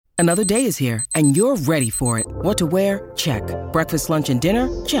Another day is here, and you're ready for it. What to wear? Check. Breakfast, lunch, and dinner?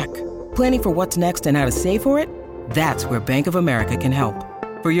 Check. Planning for what's next and how to save for it? That's where Bank of America can help.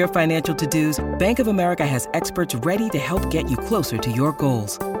 For your financial to-dos, Bank of America has experts ready to help get you closer to your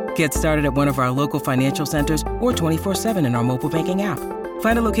goals. Get started at one of our local financial centers or 24/7 in our mobile banking app.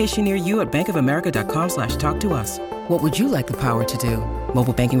 Find a location near you at bankofamerica.com/talktous. What would you like the power to do?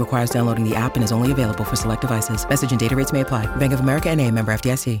 Mobile banking requires downloading the app and is only available for select devices. Message and data rates may apply. Bank of America N.A., member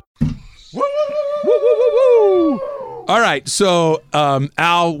FDIC. All right, so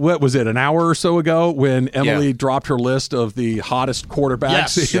Al, what was it, an hour or so ago when Emily dropped her list of the hottest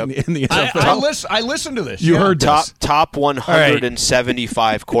quarterbacks in the NFL? I listened to this. You heard this. Top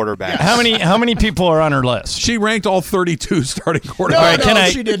 175 quarterbacks. How many people are on her list? She ranked all 32 starting quarterbacks. All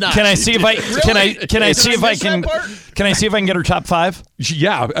right, she did not. Can I see if I can get her top 5?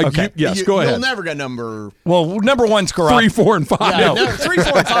 Yeah. Okay. Yes. Go ahead. You'll never get number. Well, number 1's Garoppolo. 3, 4, and 5. Yeah, no. 3,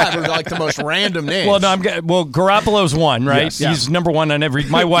 4, and 5 are like the most random names. Well, no, Garoppolo's 1, right? Yes. He's number 1 on every.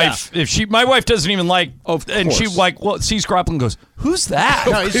 My wife, my wife doesn't even like, and she sees Garoppolo and goes, "Who's that?"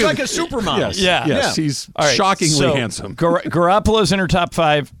 No, he's like a supermodel. Yes. He's shockingly handsome. Garoppolo's in her top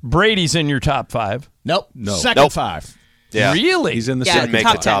 5. Brady's in your top 5. Nope. No. Second 5. Yeah. Really? He's in the Didn't make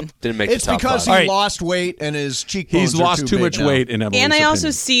second. the top. Didn't make the top. It's because 5. he lost weight and his cheekbones. He's lost too much weight in Emily's And I also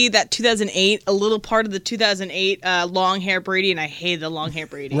opinion. see that 2008, a little part of the 2008 long hair Brady, and I hate the long hair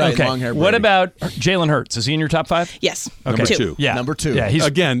Brady. Right. Okay. Long hair What Brady. about Jalen Hurts? Is he in your top 5? Yes. Okay. Number 2. Yeah. Number 2. Yeah. He's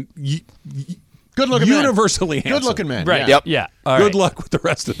Again, good-looking man. universally handsome. Good-looking man. right. Yeah. Yep. Yeah. All Good right. luck with the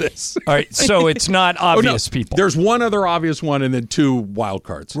rest of this. All right. So it's not obvious people. There's one other obvious one and then 2 wild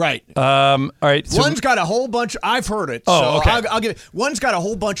cards. Right. All right. So One's got a whole bunch. I've heard it. Oh, so okay. I'll give it. One's got a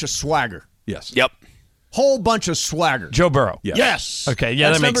whole bunch of swagger. Yes. Yep. Whole bunch of swagger. Joe Burrow. Yes. Yes. Okay. Yeah.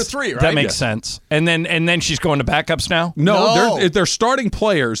 That's that makes number 3, right? That makes Yes. sense. And then she's going to backups now. No, they're starting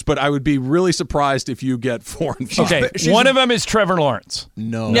players, but I would be really surprised if you get 4 and 5. Okay. One of them is Trevor Lawrence.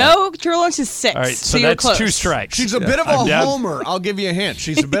 No, Trevor Lawrence is 6. All right. So you're that's close. 2 strikes. She's a bit of a I'm down. homer. I'll give you a hint.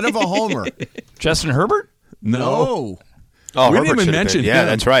 She's a bit of a homer. Justin Herbert. No. Oh, we Herbert didn't even should have mention been. Yeah, him.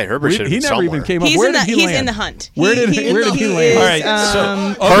 that's right. Herbert should have He been never somewhere. even came up. He's Where in did the he he's land? in the hunt. Where did he land? All right.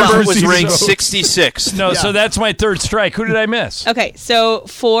 So Herbert was Overseas ranked vote. 66th. no. So that's my 3rd strike. Who did I miss? Okay, so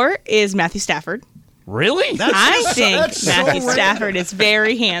 4 is Matthew Stafford. Really? I just- think that's so Matthew random. Stafford is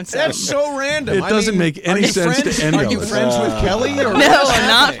very handsome. That's so random. It doesn't make any sense to any Are of you us. friends with Kelly? Or No, I'm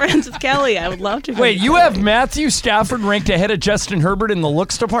not friends with Kelly. I would love to. Wait, you have Matthew Stafford ranked ahead of Justin Herbert in the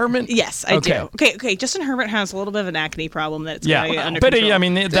looks department? Yes, I Okay. do. Okay. Justin Herbert has a little bit of an acne problem that's Yeah. going under But control. I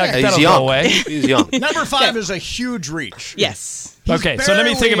mean, He's that'll young. go away. He's young. Number 5 is a huge reach. Yes. Okay, so let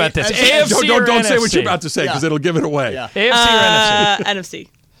me think about this. barely- AFC or Don't say what NFC? you're about to say because Yeah. it'll give it away. Yeah. AFC or NFC? NFC,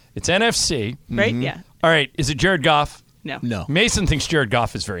 It's NFC. right? Yeah. All right, is it Jared Goff? No. No. Mason thinks Jared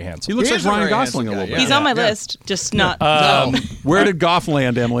Goff is very He handsome. looks He like is a Ryan very Gosling a handsome little guy, bit. He's on my list, just not. Where did Goff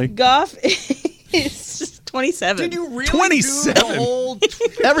land, Emily? Goff is just 27. Did you really 27? do the whole...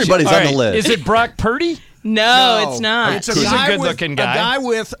 Everybody's All on right, the list. is it Brock Purdy? No, it's not. It's a He's a guy good-looking with, guy. A guy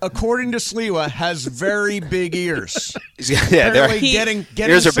with, according to Sliwa, has very big ears. Yeah, Apparently they're, getting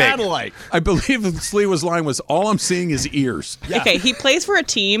ears are big. satellite. I believe Sliwa's line was, all I'm seeing is ears. Yeah. Okay, he plays for a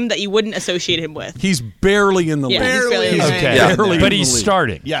team that you wouldn't associate him with. He's barely in the Yeah, league. he's barely in the Barely. league. Okay, Yeah. Barely in but the he's league.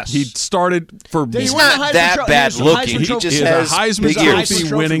 starting. Yes. He started for He He's won the not Heisman that Tro- bad he was a looking. Heisman He Trophy just is a has Heisman big ears.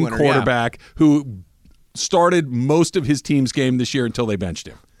 Trophy winning winner, quarterback who started most of his team's game this year until they benched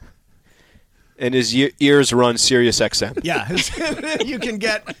him. And his ears run Sirius XM. Yeah, you can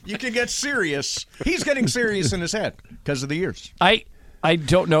get serious. He's getting serious in his head because of the ears. I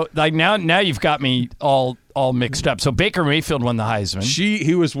don't know. Like now you've got me all mixed up. So Baker Mayfield won the Heisman.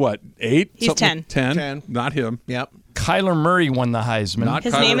 He was what, 8? He's Something 10. 10. Not him. Yep. Kyler Murray won the Heisman. Not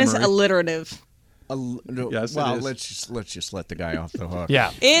His Kyler name is Murray. alliterative. Yes, it well, is. let's just let the guy off the hook.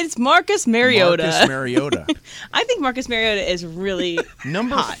 Yeah. It's Marcus Mariota. Marcus Mariota, I think Marcus Mariota is really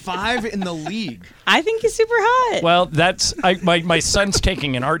number hot. 5 in the league. I think he's super hot. Well, my son's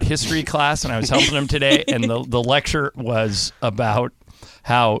taking an art history class, and I was helping him today, and the lecture was about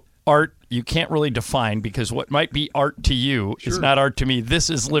how art you can't really define because what might be art to you is not art to me. This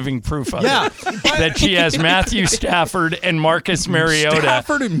is living proof of Yeah. it. That she has Matthew Stafford and Marcus Mariota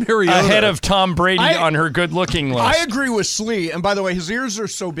Stafford and Mariota. ahead of Tom Brady on her good-looking list. I agree with Slee. And by the way, his ears are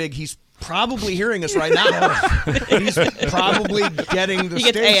so big, he's probably hearing us right now. He's probably getting the He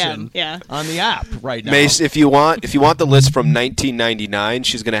gets station AM, yeah. on the app right now. Mace, if you want the list from 1999,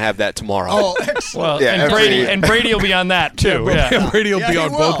 she's going to have that tomorrow. Oh, excellent. well, Yeah, and Brady will be on that too. Yeah. Brady will Yeah, be he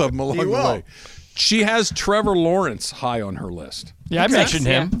on will. both of them along He the will. way. She has Trevor Lawrence high on her list. Yeah, I mentioned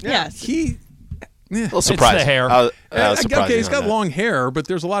him. Yes. He A little surprising. It's the hair. Okay, he's got long hair, but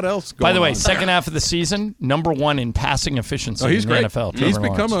there's a lot else going on. By the way, second half of the season, #1 in passing efficiency he's in the great. NFL. He's Trevor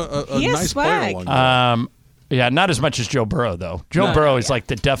become Lawrence. a nice swag. player along there. Yeah, not as much as Joe Burrow though. Joe Burrow is like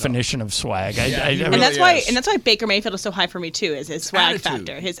the definition of swag. And that's why Baker Mayfield is so high for me too, is his swag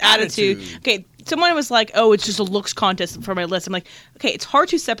factor, his attitude. Okay, someone was like, "Oh, it's just a looks contest for my list." I'm like, okay, it's hard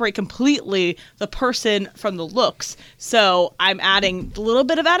to separate completely the person from the looks. So I'm adding a little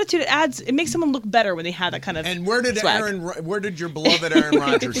bit of attitude. It makes someone look better when they have that kind of. And where did swag. Where did your beloved Aaron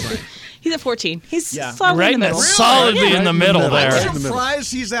Rodgers rank? He's at 14. He's right solidly in the in middle. solidly in the middle there. I'm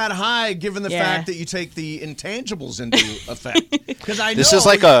surprised he's that high, given the fact that you take the intangibles into effect. Because I know this is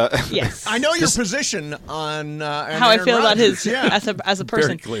like a. Yes. I know your position on how I feel about his as a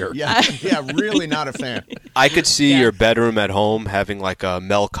person. Very clear. Yeah, really not a fan. I could see your bedroom at home having like a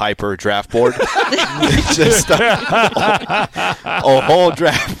Mel Kiper draft board. Just a whole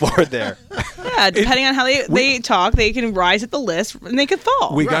draft board there. Yeah, depending on how they talk, they can rise at the list and they can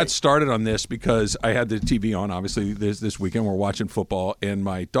fall. We got started on this because I had the TV on, obviously, this weekend. We're watching football, and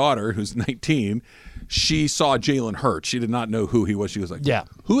my daughter, who's 19, she saw Jalen Hurts. She did not know who he was. She was like, Yeah.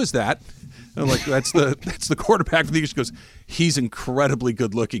 Who is that? And I'm like, that's the quarterback for the Eagles. She goes, he's incredibly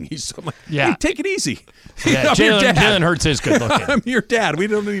good looking. I'm like, hey, take it easy. Yeah, Jalen Hurts is good looking. I'm your dad. We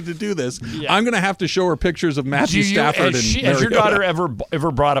don't need to do this. Yeah. I'm going to have to show her pictures of Matthew Stafford. Has your daughter ever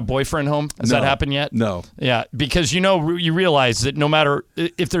brought a boyfriend home? Has that happened yet? No. Yeah, because you realize that no matter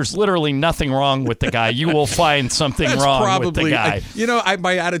if there's literally nothing wrong with the guy, you will find something wrong with the guy.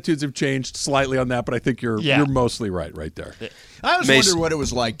 My attitudes have changed slightly on that, but I think you're mostly right there. I always wondered what it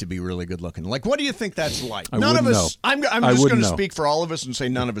was like to be really good looking. Like, what do you think that's like? None of us. Know. I'm just going to speak for all of us and say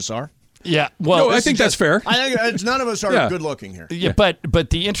none of us are. Yeah, well, I think that's fair. I think none of us are good looking here. Yeah, but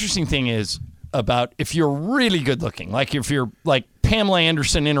the interesting thing is about if you're really good looking, like if you're like Pamela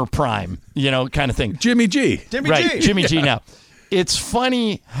Anderson in her prime, kind of thing. Jimmy G. Jimmy G. Now, it's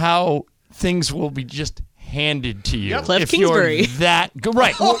funny how things will be just handed to you. Cliff if Kingsbury. You're that good.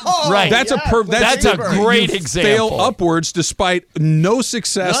 Right. Right. That's a great example. Fail upwards despite no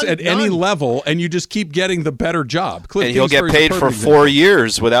success at any level, and you just keep getting the better job. Cliff and he'll get paid for 4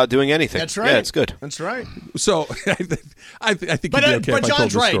 years without doing anything. That's right. Yeah, it's good. That's right. So I think you'd be okay but if I told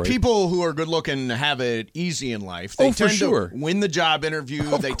John's the right. story. People who are good looking have it easy in life. They tend to win the job interview.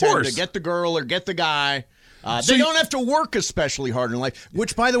 They tend to get the girl or get the guy. They don't have to work especially hard in life,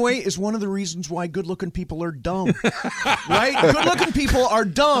 which, by the way, is one of the reasons why good-looking people are dumb. Right? Good-looking people are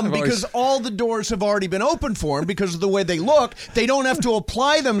dumb because all the doors have already been opened for them because of the way they look. They don't have to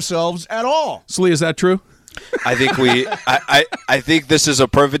apply themselves at all. Slee, is that true? I think I think this is a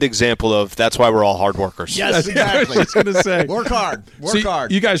perfect example of that's why we're all hard workers. Yes, exactly. I was going to say. Work hard. Work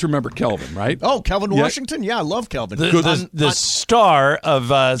hard. You guys remember Kelvin, right? Oh, Kelvin Washington? Yeah, I love Kelvin. The star of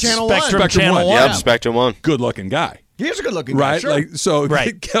Spectrum Channel 1. Yep, Spectrum 1. Good-looking guy. He is a good-looking guy, right? sure.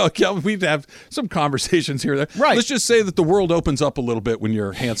 Kelvin, we'd have some conversations here. Right. Let's just say that the world opens up a little bit when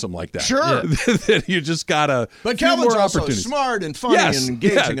you're handsome like that. Sure. That you just gotta. But Kelvin's also smart and funny and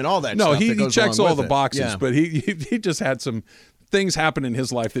engaging and all that. No, stuff he checks all the it. boxes, but he just had some things happen in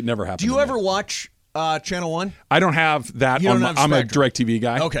his life that never happened. Do you ever watch Channel 1? I don't have that. I'm a DirecTV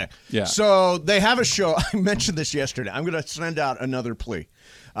guy. Okay. Yeah. So they have a show. I mentioned this yesterday. I'm going to send out another plea.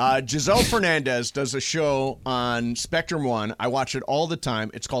 Giselle Fernandez does a show on Spectrum 1. I watch it all the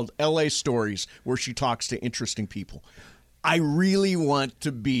time. It's called LA Stories, where she talks to interesting people. I really want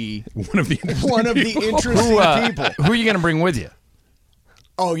to be one of the interesting people. Who are you going to bring with you?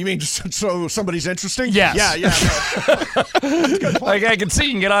 Oh, you mean so somebody's interesting? Yes. Yeah. Like I can see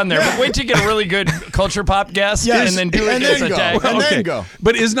you can get on there, but wait till you get a really good culture pop guest and then do it and as then a tag. Then go.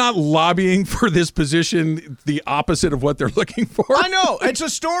 But is not lobbying for this position the opposite of what they're looking for? I know. It's a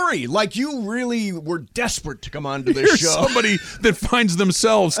story. Like you really were desperate to come onto this show. Somebody that finds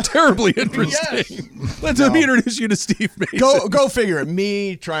themselves terribly interesting. Yes. Let me introduce you to Steve Mason. Go figure it.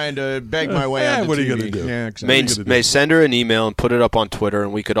 Me trying to beg my way on the what TV. are you going to do? Yeah, exactly. May send her an email and put it up on Twitter,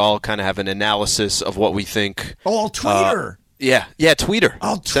 and we could all kind of have an analysis of what we think. Oh, I'll tweet her. Yeah, tweet her.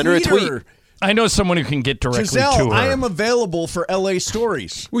 I'll send her a tweet. I know someone who can get directly Giselle, to her. I am available for LA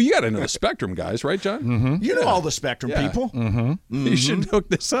Stories. Well, you got to know the Spectrum guys, right, John? Mm-hmm. You know all the Spectrum people. Mm-hmm. You should hook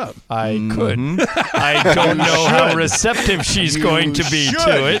this up. I could. I don't know how receptive she's going to be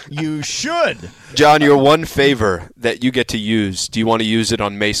to it. You should. John, your one favor that you get to use, do you want to use it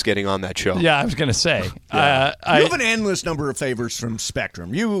on Mace getting on that show? Yeah, I was going to say. You have an endless number of favors from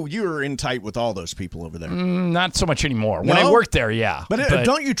Spectrum. You're in tight with all those people over there. Not so much anymore. No? When I worked there, yeah. But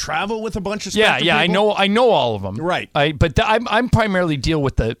don't you travel with a bunch of suspect? I know all of them. Right. But I'm primarily deal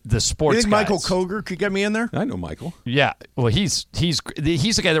with the sports. You think guys. Michael Koger could get me in there? I know Michael. Yeah. Well, he's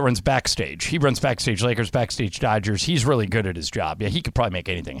the guy that runs Backstage. He runs Backstage Lakers, Backstage Dodgers. He's really good at his job. Yeah, he could probably make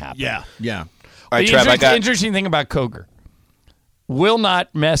anything happen. Yeah. All right, Trev, the interesting thing about Koger, will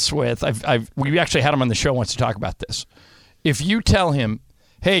not mess with. We actually had him on the show once to talk about this. If you tell him,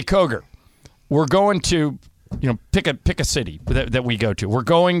 "Hey, Koger, we're going to, pick a city that we go to. We're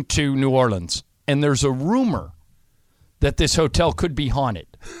going to New Orleans, and there's a rumor that this hotel could be haunted."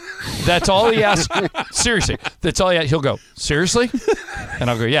 That's all he asks. Seriously, that's all he asks. He'll go, "Seriously?" And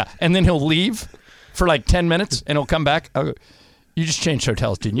I'll go, "Yeah." And then he'll leave for like 10 minutes, and he'll come back. I'll go, "You just changed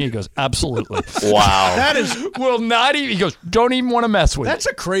hotels, didn't you?" He goes, "Absolutely." Wow. That is. Will not even. He goes, "Don't even want to mess with That's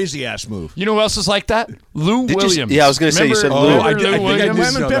it." a crazy ass move. You know who else is like that? Lou Williams. I was going to say, you said Lou. Remember I Lou think I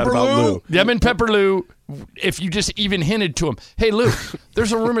Williams? did know that about Lou. Lemon Pepper Lou. If you just even hinted to him, "Hey Lou,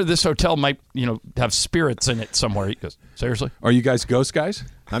 there's a rumor this hotel might, have spirits in it somewhere." He goes, "Seriously?" Are you guys ghost guys?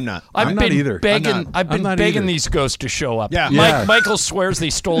 I'm not. I'm not either. I've been begging these ghosts to show up. Yeah. Michael swears they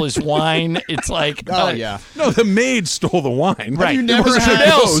stole his wine. It's like, Oh yeah. No, the maid stole the wine. right. you never had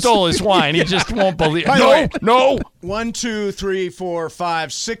Chanel ghosts? stole his wine. He just won't believe. By the way- No. 1, 2, 3, 4,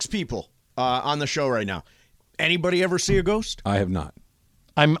 5, 6 people on the show right now. Anybody ever see a ghost? I have not.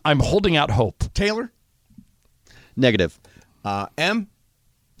 I'm holding out hope. Taylor? Negative. M?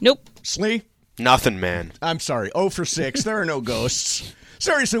 Nope. Slee? Nothing, man. I'm sorry. 0 for 6. There are no ghosts.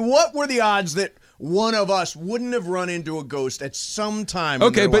 Seriously, what were the odds that one of us wouldn't have run into a ghost at some time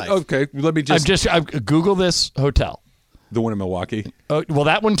in their life? Okay. Let me just. I Google this hotel. The one in Milwaukee. Well,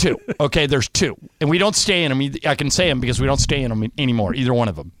 that one too. Okay, there's 2, and we don't stay in them. I can say them because we don't stay in them anymore. Either one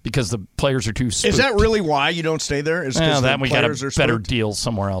of them, because the players are too spooked. Is that really why you don't stay there? Is because that the we got players a are better spooked? deal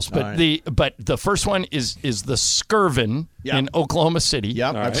somewhere else. But right. the first one is the Skirvin Yep. in Oklahoma City.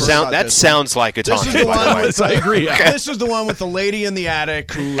 Yep. I've heard Sound, about that this. sounds like it's This is haunted, the by the one way. with I agree. This is the one with the lady in the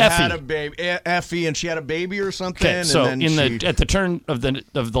attic who Effie. had a baby, Effie, and she had a baby or something. Okay, so and then at the turn of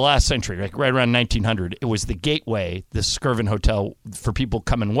the last century, like right around 1900, it was the gateway, the Skirvin Hotel for people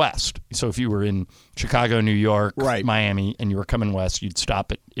coming west. So if you were in Chicago, New York, Right. Miami, and you were coming west, you'd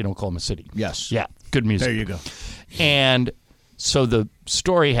stop in Oklahoma City. Yes. Yeah, good music. There you go. And so the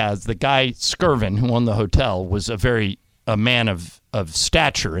story has the guy Skirvin, who owned the hotel, was a man of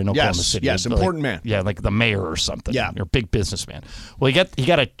stature in Oklahoma City. Yes, Like- important man. Yeah, like the mayor or something. Yeah. Or big businessman. Well, he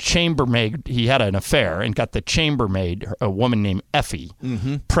got a chambermaid. He had an affair and got the chambermaid, a woman named Effie,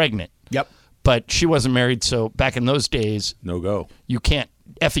 pregnant. Yep. But she wasn't married, so back in those days, No go.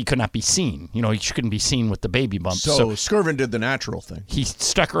 Effie could not be seen. She couldn't be seen with the baby bump. So Skirvin did the natural thing. He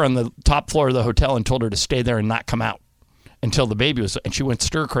stuck her on the top floor of the hotel and told her to stay there and not come out until the baby was. And she went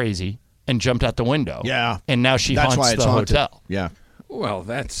stir crazy and jumped out the window. Yeah. And now she That's haunts why it's the haunted. hotel. Yeah. Well,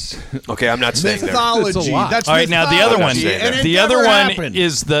 that's. Okay, I'm not staying there. Mythology. That's a lot. That's All right, now the other one. mythology, and it The never other one happened.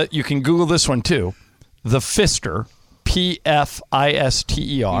 is you can Google this one too. The Pfister,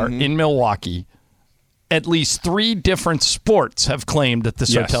 Pfister, in Milwaukee. At least 3 different sports have claimed that this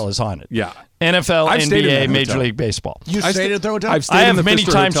Yes. hotel is haunted. Yeah. NFL, I've stayed in NBA, that Major hotel. League Baseball. You stayed at the hotel? I've stayed I in have the many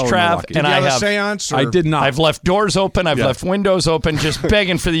Pfister times, Hotel in Trav, Milwaukee. and Did you I have a have. seance? Or? I did not. I've left doors open. I've Yeah. left windows open, just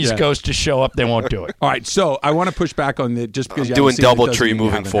begging for these Yeah. ghosts to show up. They won't do it. All right, so I want to push back on it just because you doing haven't seen it Doubletree doesn't mean you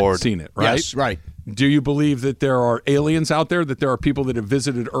moving haven't forward. Seen it, right? Yes, right. Do you believe that there are aliens out there? That there are people that have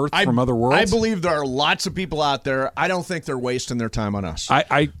visited Earth from other worlds? I believe there are lots of people out there. I don't think they're wasting their time on us.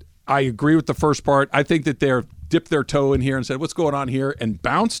 I agree with the first part. I think that they're dipped their toe in here and said, "What's going on here?" and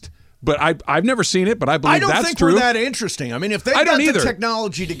bounced. But I've never seen it. But I believe I don't that's think true. we're that interesting. I mean, if they I got don't the either.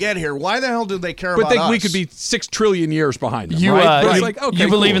 technology to get here, why the hell do they care but about us? we could be 6 trillion years behind them, You, right? But it's you, like, okay, you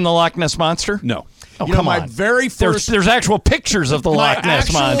believe cool. in the Loch Ness monster? No. Oh, You know, come my on. very first- there's actual pictures of the My Loch Ness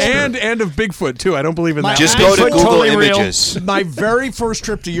actual- monster. And of Bigfoot too. I don't believe in that. Just My go to Bigfoot Google totally real. Images. My very first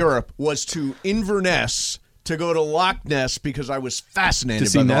trip to Europe was to Inverness to go to Loch Ness because I was fascinated To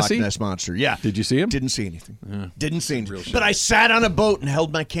see by the Nessie? Loch Ness monster. Yeah. Did you see him? Didn't see anything. Didn't see anything. But I sat on a boat and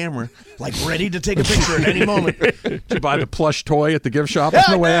held my camera, like ready to take a picture at any moment. Did you buy the plush toy at the gift shop Yeah,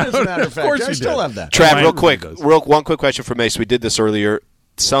 on the way I out? did, as a matter of fact. course I you still did. have that. Trav, Right. real quick, Everybody one quick question for Mace. We did this earlier.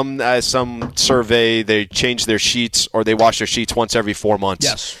 Some survey, they change their sheets or they wash their sheets once every 4 months.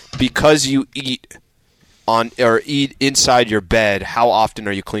 Yes. Because you eat eat inside your bed, how often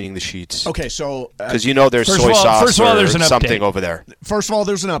are you cleaning the sheets? Okay, so Because there's First soy of all- sauce first of all, or there's an something update. over there. first of all,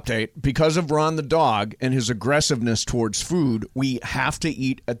 there's an update. Because of Ron the dog and his aggressiveness towards food, we have to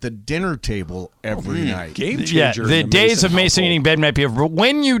eat at the dinner table every night. Game yeah, changer. the in days of Mason household. eating bed might be over. But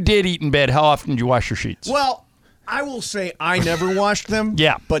when you did eat in bed, how often did you wash your sheets? Well, I will say I never washed them.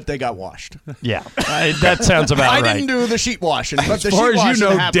 Yeah. But they got washed. Yeah. That sounds about right. I didn't do the sheet washing, but as the far sheet as washing you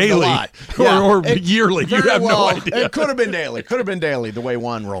know, happened daily a lot. or yearly. You have no idea. It could have been daily. Could have been daily, the way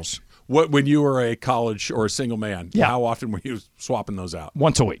Juan rolls. When you were a college or a single man, how often were you swapping those out?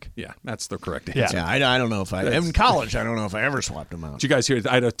 Once a week. Yeah, that's the correct answer. Yeah, I don't know if in college, I don't know if I ever swapped them out. Did you guys hear?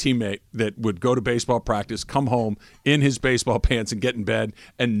 I had a teammate that would go to baseball practice, come home in his baseball pants and get in bed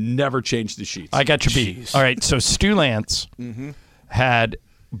and never change the sheets. I got you beat. All right, so Stu Lance had,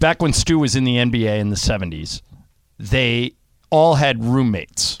 back when Stu was in the NBA in the 70s, they all had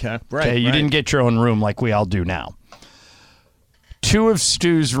roommates. Okay, you didn't get your own room like we all do now. Two of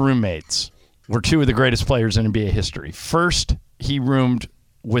Stu's roommates were two of the greatest players in NBA history. First, he roomed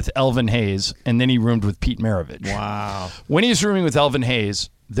with Elvin Hayes, and then he roomed with Pete Maravich. Wow. When he was rooming with Elvin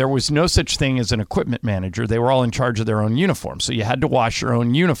Hayes, there was no such thing as an equipment manager. They were all in charge of their own uniform. So you had to wash your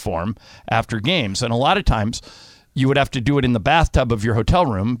own uniform after games. And a lot of times, you would have to do it in the bathtub of your hotel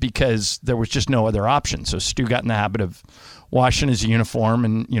room because there was just no other option. So Stu got in the habit of washing his uniform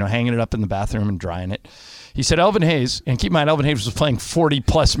and hanging it up in the bathroom and drying it. He said Elvin Hayes, and keep in mind Elvin Hayes was playing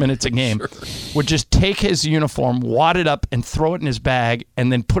 40-plus minutes a game, would just take his uniform, wad it up, and throw it in his bag,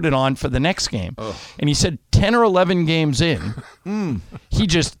 and then put it on for the next game. And he said 10 or 11 games in, he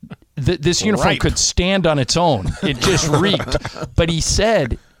just this uniform could stand on its own. It just reeked. But he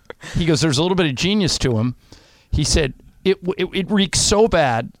said, there's a little bit of genius to him. He said, it reeks so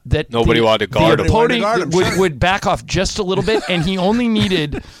bad that nobody wanted to guard him. The opponent would back off just a little bit, and he only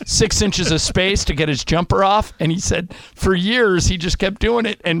needed 6 inches of space to get his jumper off. And he said for years he just kept doing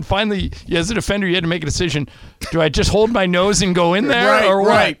it. And finally, as a defender, you had to make a decision: do I just hold my nose and go in there, or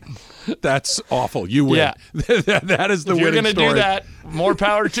what? That's awful. You win. Yeah. That is the winning story. If you're going to do that, more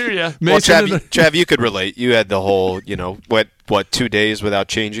power to you. Well, Trav, you could relate. You had the whole, 2 days without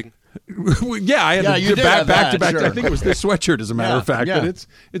changing? Yeah, I had to back to back. Sure. I think it was this sweatshirt, as a matter of fact. But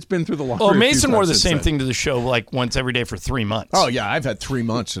it's been through the laundry. Well, Mason wore the same thing to the show like once every day for 3 months. Oh yeah, I've had 3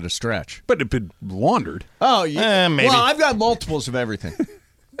 months at a stretch. But it'd been laundered. Oh yeah, maybe. Well, I've got multiples of everything. With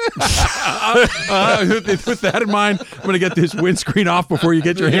that in mind, I'm going to get this windscreen off before you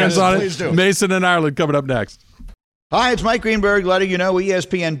get your hands on it. Do. Mason and Ireland coming up next. Hi, it's Mike Greenberg letting you know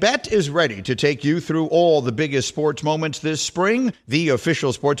ESPN Bet is ready to take you through all the biggest sports moments this spring. The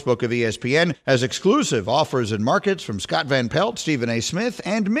official sportsbook of ESPN has exclusive offers and markets from Scott Van Pelt, Stephen A. Smith,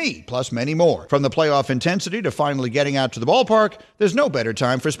 and me, plus many more. From the playoff intensity to finally getting out to the ballpark, there's no better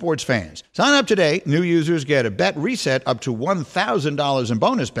time for sports fans. Sign up today. New users get a bet reset up to $1,000 in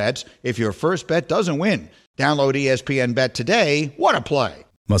bonus bets if your first bet doesn't win. Download ESPN Bet today. What a play.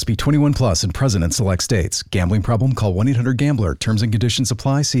 Must be 21 plus and present in select states. Gambling problem? Call 1-800-GAMBLER. Terms and conditions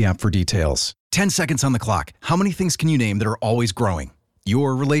apply. See app for details. 10 seconds on the clock. How many things can you name that are always growing?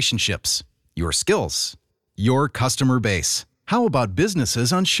 Your relationships, your skills, your customer base. How about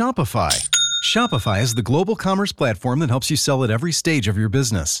businesses on Shopify? Shopify is the global commerce platform that helps you sell at every stage of your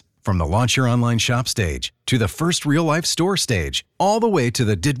business. From the launch your online shop stage to the first real-life store stage, all the way to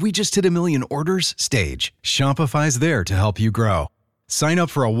the did we just hit 1 million orders stage. Shopify's there to help you grow. Sign up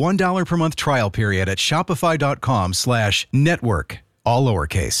for a $1 per month trial period at shopify.com/network, all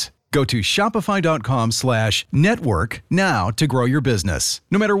lowercase. Go to shopify.com/network now to grow your business,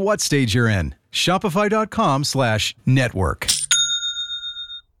 no matter what stage you're in. Shopify.com/network.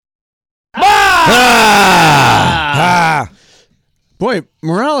 Boy,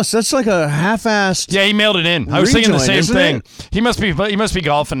 Morales, that's like a half-assed. Yeah, he mailed it in. I was thinking the same thing. He must be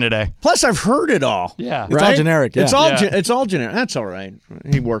golfing today. Plus, I've heard it all. Yeah, it's all generic. Yeah. It's all generic. That's all right.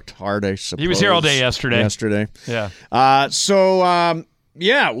 He worked hard, I suppose. He was here all day yesterday. Yeah.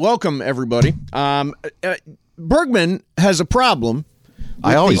 Welcome everybody. Bergman has a problem.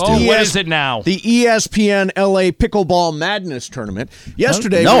 I always do. What is it now? The ESPN LA Pickleball Madness Tournament.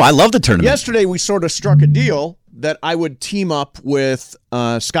 Yesterday, I love the tournament. Yesterday, we sort of struck a deal that I would team up with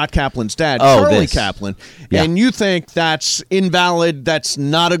Scott Kaplan's dad, Charlie Kaplan. Yeah. And you think that's invalid, that's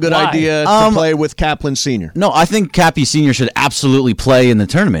not a good idea to play with Kaplan Sr.? No, I think Cappy Sr. should absolutely play in the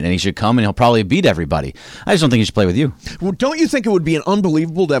tournament, and he should come, and he'll probably beat everybody. I just don't think he should play with you. Well, don't you think it would be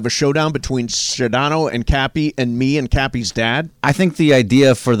unbelievable to have a showdown between Shadano and Cappy and me and Cappy's dad? I think the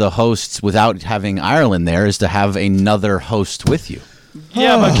idea for the hosts without having Ireland there is to have another host with you.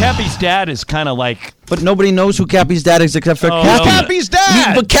 Yeah, but Cappy's dad is kind of like... But nobody knows who Cappy's dad is except for Cappy. Cappy's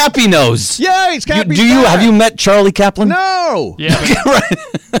dad! But Cappy knows. Yeah, he's Cappy's dad. Have you met Charlie Kaplan? No! Yeah.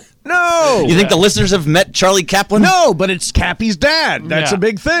 Right. No! You think the listeners have met Charlie Kaplan? No, but it's Cappy's dad. That's a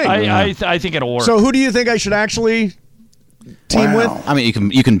big thing. I think it'll work. So who do you think I should actually team with? I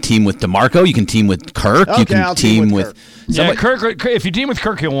mean, you can team with DeMarco. You can team with Kirk. Okay, you can I'll team with Kirk. If you team with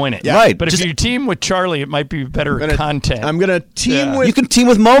Kirk, you'll win it. Yeah. Right. But if you team with Charlie, it might be better content. I'm going to team with. You can team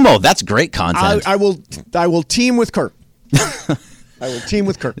with Momo. That's great content. I will team with Kirk. I will team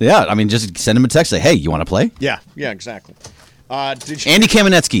with Kirk. Yeah, I mean, just send him a text. Say, hey, you want to play? Yeah, exactly. Andy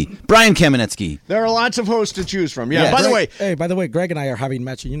Kamenetsky, Brian Kamenetsky. There are lots of hosts to choose from. Yeah. By the way, Greg and I are having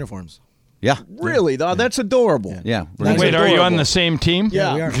matching uniforms. Yeah. Really? Though, that's adorable. Yeah. Wait, are you on the same team?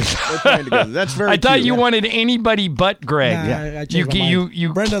 Yeah, we are. We're playing together. That's very. I thought cute. you wanted anybody but Greg. Nah, I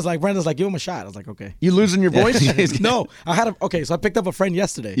you. Brenda's like, give him a shot. I was like, okay. You losing your voice? No, I had so I picked up a friend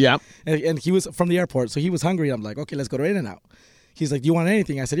yesterday. Yeah. And he was from the airport, so he was hungry. I'm like, okay, let's go to In-N-Out. He's like, do you want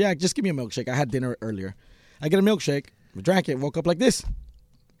anything? I said, yeah, just give me a milkshake. I had dinner earlier. I get a milkshake, drank it, woke up like this.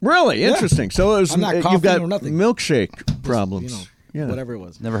 Really interesting. So it was, I'm not coughing you've got or nothing. Milkshake problems. Whatever it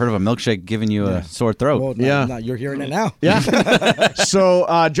was. Never heard of a milkshake giving you a sore throat. Well, you're hearing it now. Yeah.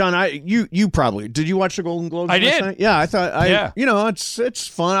 So, John, you probably did. You watch the Golden Globes? I did. Night? Yeah, I thought. You know, it's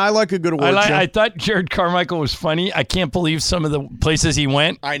fun. I like a good award show. I thought Jared Carmichael was funny. I can't believe some of the places he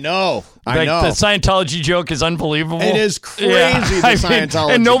went. I know. The Scientology joke is unbelievable. It is crazy. The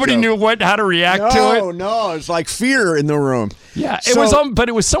Scientology and nobody joke. knew how to react to it. No, it's like fear in the room. Yeah, it was. But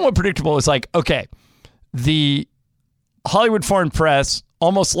it was somewhat predictable. It's like, okay, the Hollywood Foreign Press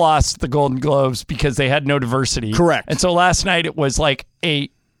almost lost the Golden Globes because they had no diversity. Correct. And so last night it was like a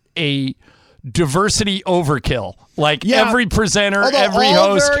diversity overkill. Like every presenter, every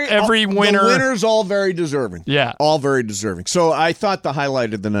host, every winner. The winners all very deserving. Yeah. All very deserving. So I thought the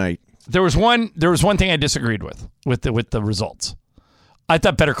highlight of the night. There was one thing I disagreed with the results. I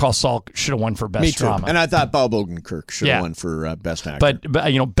thought Better Call Saul should have won for best Me too. drama. And I thought Bob Odenkirk should have won for best actor.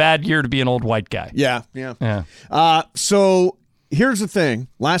 But bad year to be an old white guy. Yeah. So here's the thing.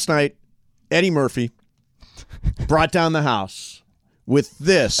 Last night, Eddie Murphy brought down the house with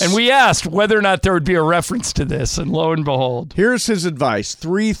this. And we asked whether or not there would be a reference to this, and lo and behold. Here's his advice.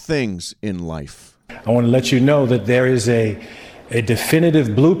 3 things in life. I want to let you know that there is a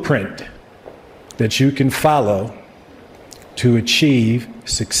definitive blueprint that you can follow to achieve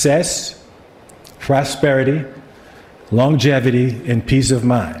success, prosperity, longevity, and peace of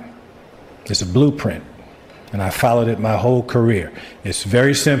mind. It's a blueprint, and I followed it my whole career. It's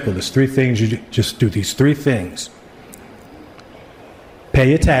very simple. There's 3 things. You just do these 3 things. Pay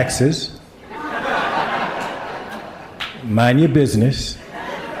your taxes, mind your business,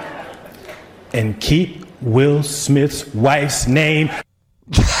 and keep Will Smith's wife's name.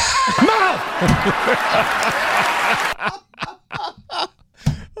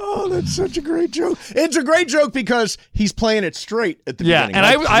 Oh, that's such a great joke. It's a great joke because he's playing it straight at the beginning. Yeah,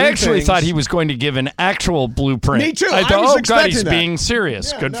 and I actually thought he was going to give an actual blueprint. Me too. I thought, was expecting he's that. being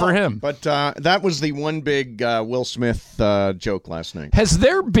serious. Good for him. But that was the one big Will Smith joke last night. Has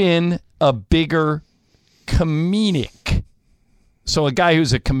there been a bigger comedic, so a guy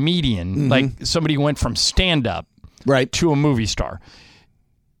who's a comedian, like somebody who went from stand-up to a movie star,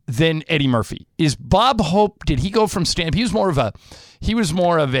 than Eddie Murphy? Is Bob Hope, did he go from stand-up? He was more of a He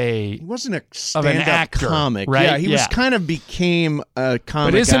wasn't a stand-up comic, right? Yeah, he was kind of became a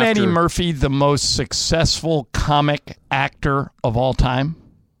comic. But isn't after. Eddie Murphy the most successful comic actor of all time?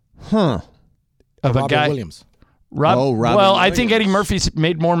 Huh? Of Robin a guy, Williams. Robin well, Williams. I think Eddie Murphy's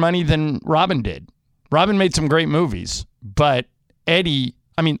made more money than Robin did. Robin made some great movies, but Eddie.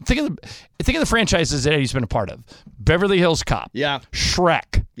 I mean, think of the franchises that Eddie's been a part of: Beverly Hills Cop,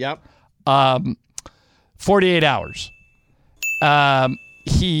 Shrek, 48 Hours.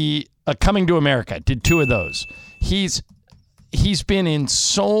 He Coming to America did 2 of those. He's been in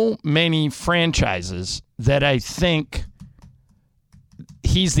so many franchises that I think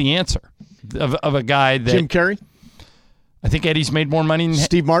he's the answer of a guy that Jim Carrey. I think Eddie's made more money than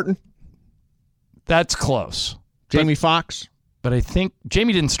Steve Martin. That's close. Jamie Foxx. But I think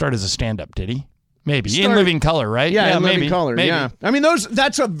Jamie didn't start as a stand-up, did he? Maybe in Living Color, right? Yeah, in maybe. Living Color. Maybe. Yeah, I mean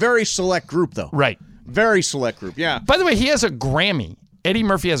that's a very select group, though. Right. Very select group. Yeah. By the way, he has a Grammy. Eddie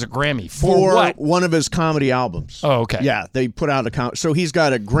Murphy has a Grammy for what? One of his comedy albums. Oh, okay. Yeah, they put out a so he's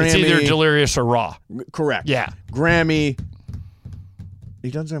got a Grammy. It's either Delirious or Raw. Correct. Yeah. Grammy. He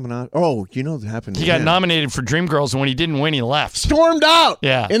doesn't have you know what happened. He got nominated for Dreamgirls, and when he didn't win, he left. Stormed out.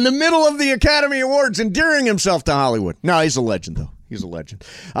 Yeah. In the middle of the Academy Awards, endearing himself to Hollywood. No, he's a legend, though. He's a legend.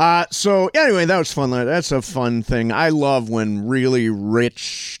 So anyway, that was fun. That's a fun thing. I love when really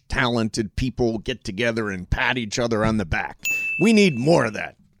rich, talented people get together and pat each other on the back. We need more of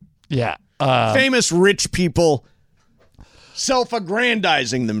that. Yeah. Famous rich people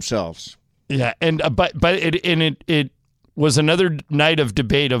self-aggrandizing themselves. Yeah, and but it was another night of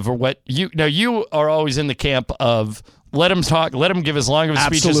debate over what you are always in the camp of Let them talk. Let them give as long of a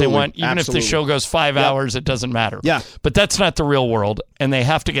speech as they want. Even if the show goes 5 hours, it doesn't matter. Yeah. But that's not the real world, and they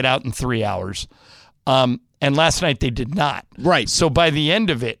have to get out in 3 hours. And last night they did not. Right. So by the end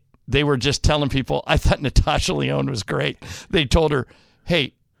of it, they were just telling people, I thought Natasha Lyonne was great. They told her,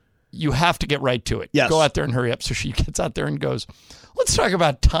 hey, you have to get right to it. Yes. Go out there and hurry up. So she gets out there and goes, let's talk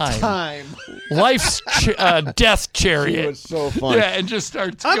about time. Life's death chariot. It was so funny. Yeah, and just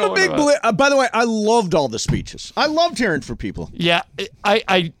starts I'm going a big about- believer. By the way, I loved all the speeches. I loved hearing from people. Yeah,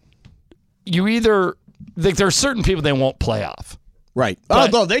 you either like there are certain people they won't play off. Right. But-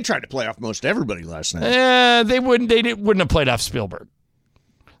 Although they tried to play off most everybody last night. They wouldn't have played off Spielberg.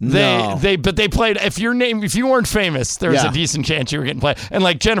 No. But they played. If you weren't famous, there was a decent chance you were getting played. And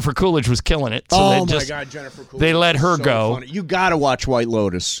like Jennifer Coolidge was killing it. So Oh they my God, Jennifer Coolidge. They let her so go. funny. You got to watch White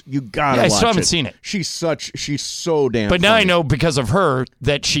Lotus. You got to Yeah, I watch still haven't seen it. She's so damn But now funny. I know because of her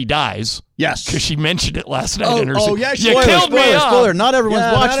that she dies. Yes. Because she mentioned it last night in her oh, scene. yeah, she You did. killed me off. Spoiler. Not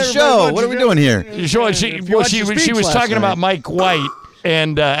everyone's watched the show. What are we doing here? She was talking about Mike White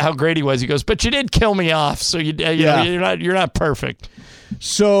and how great he was. He goes, but you did kill me off, so you know, you're not perfect.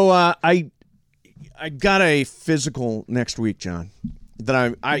 So I got a physical next week, John.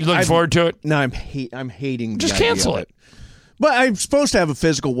 That You looking forward to it? No, I'm hating. Just the idea cancel of it. But I'm supposed to have a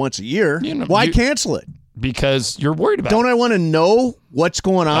physical once a year. Why cancel it? Because you're worried about. Don't I want to know what's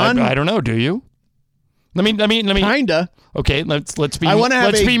going on? I don't know. Do you? Let me. Kinda. Okay. Let's be. I wanna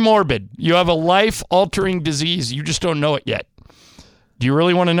have be morbid. You have a life-altering disease. You just don't know it yet. Do you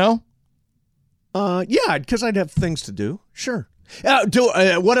really want to know? Yeah, because I'd have things to do. Sure.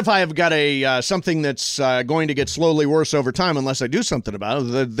 What if I have got a something that's going to get slowly worse over time unless I do something about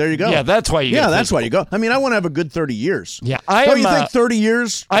it? There you go. Yeah, that's why you. Yeah, that's why you go. I mean, I want to have a good 30 years. Yeah, Don't you think 30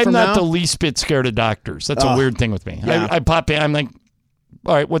 years? I'm from not now? the least bit scared of doctors. That's a weird thing with me. Yeah. I pop in. I'm like,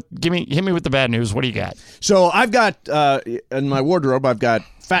 all right, hit me with the bad news. What do you got? So I've got in my wardrobe, I've got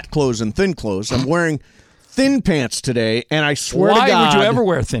fat clothes and thin clothes. I'm wearing thin pants today, and I swear to God, why would you ever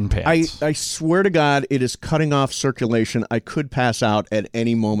wear thin pants? I swear to God, it is cutting off circulation. I could pass out at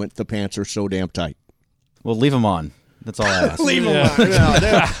any moment. The pants are so damn tight. Well, leave them on. That's all I ask. Leave them on.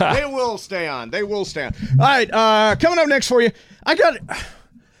 No, they will stay on. They will stay on. All right, coming up next for you,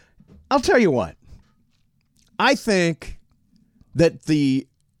 I'll tell you what. I think that the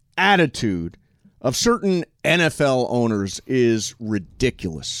attitude of certain NFL owners is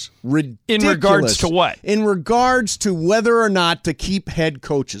ridiculous. In regards to what? In regards to whether or not to keep head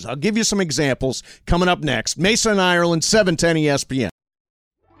coaches. I'll give you some examples coming up next. Mason, Ireland, 710 ESPN.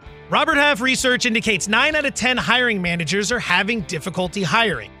 Robert Half research indicates 9 out of 10 hiring managers are having difficulty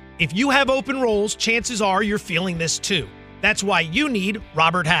hiring. If you have open roles, chances are you're feeling this too. That's why you need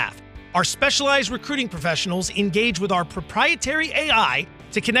Robert Half. Our specialized recruiting professionals engage with our proprietary AI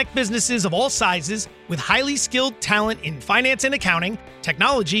to connect businesses of all sizes with highly skilled talent in finance and accounting,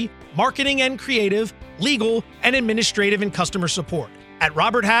 technology, marketing and creative, legal, and administrative and customer support. At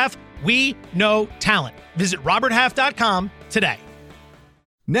Robert Half, we know talent. Visit roberthalf.com today.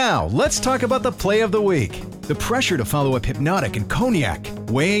 Now, let's talk about the play of the week. The pressure to follow up Hypnotic and Cognac,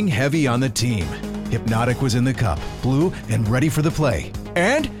 weighing heavy on the team. Hypnotic was in the cup, blue, and ready for the play.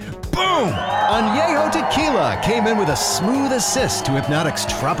 And boom! Añejo Tequila came in with a smooth assist to Hypnotic's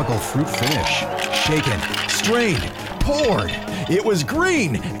tropical fruit finish. Shaken, strained, poured. It was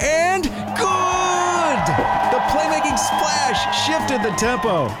green and good! The playmaking splash shifted the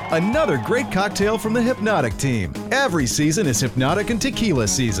tempo. Another great cocktail from the Hypnotic team. Every season is Hypnotic and Tequila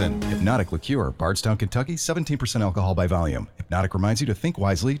season. Hypnotic Liqueur, Bardstown, Kentucky, 17% alcohol by volume. Hypnotic reminds you to think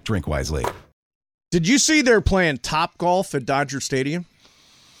wisely, drink wisely. Did you see they're playing Top Golf at Dodger Stadium?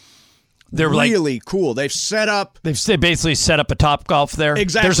 They're really cool. They've set up. They've basically set up a Top Golf there.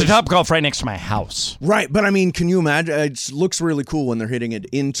 Exactly. There's a Top Golf right next to my house. Right, but I mean, can you imagine? It looks really cool when they're hitting it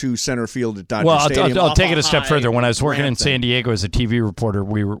into center field at Dodger Stadium. I'll take it a step further. When I was working in San Diego as a TV reporter,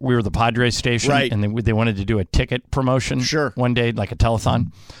 we were the Padres station, right. And they wanted to do a ticket promotion. Sure. One day, like a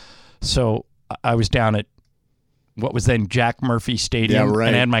telethon. So I was down at what was then Jack Murphy Stadium, yeah, right.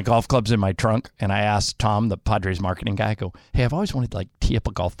 And I had my golf clubs in my trunk, and I asked Tom, the Padres marketing guy, I go, hey, I've always wanted to tee up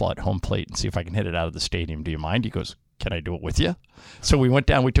a golf ball at home plate and see if I can hit it out of the stadium. Do you mind? He goes, can I do it with you? So we went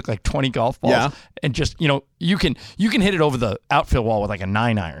down, we took 20 golf balls, and just, you can hit it over the outfield wall with a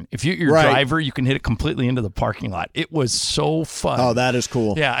 9-iron. If you're your driver, you can hit it completely into the parking lot. It was so fun. Oh, that is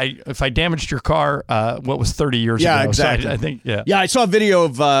cool. Yeah, if I damaged your car, what was 30 years ago? Yeah, exactly. So I think, yeah. Yeah, I saw a video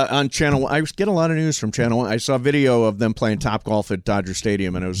of, on Channel 1. I get a lot of news from Channel 1. I saw a video of them playing Top Golf at Dodger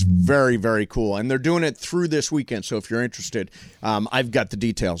Stadium, and it was very, very cool. And they're doing it through this weekend, so if you're interested, I've got the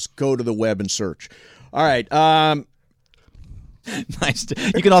details. Go to the web and search. All right, Nice.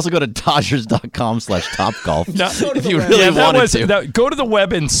 You can also go to Dodgers.com/Topgolf if you really wanted to. Go to the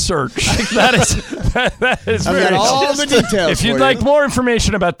web and search. That is I've very got all the details. If you'd like more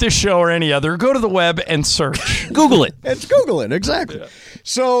information about this show or any other, go to the web and search. Google it. It's Google it, exactly. Yeah.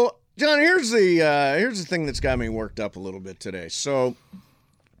 So, John, here's the thing that's got me worked up a little bit today. So,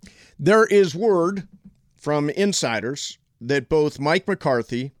 there is word from insiders that both Mike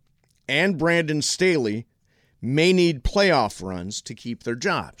McCarthy and Brandon Staley may need playoff runs to keep their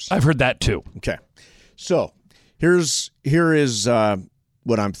jobs. I've heard that too. Okay. So here is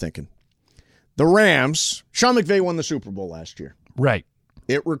what I'm thinking. The Rams, Sean McVay won the Super Bowl last year. Right.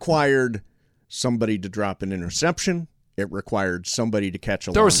 It required somebody to drop an interception. It required somebody to catch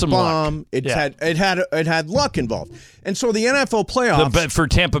a long bomb. Luck. It had luck involved. And so the NFL playoffs for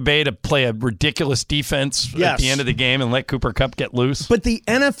Tampa Bay to play a ridiculous defense at the end of the game and let Cooper Kupp get loose. But the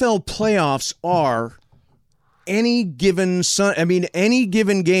NFL playoffs are any given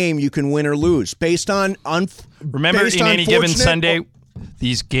game you can win or lose based on remember based in on any given Sunday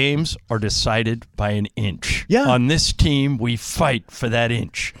these games are decided by an inch. Yeah. On this team we fight for that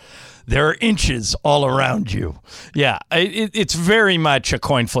inch. There are inches all around you. Yeah, it's very much a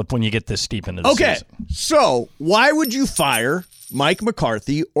coin flip when you get this deep into the season. So why would you fire Mike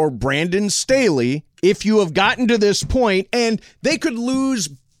McCarthy or Brandon Staley if you have gotten to this point and they could lose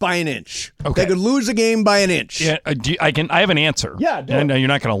by an inch? Okay. They could lose a game by an inch. Yeah, I have an answer. Yeah, I know you're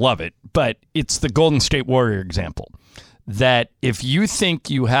not going to love it, but it's the Golden State Warrior example. That if you think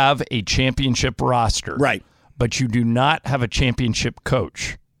you have a championship roster, right, but you do not have a championship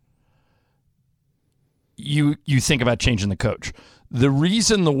coach, you think about changing the coach. The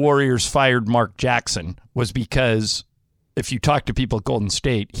reason the Warriors fired Mark Jackson was because if you talk to people at Golden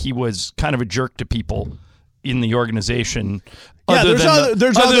State, he was kind of a jerk to people in the organization. Yeah, other than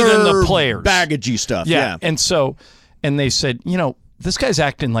the players, baggagey stuff. Yeah. And they said, this guy's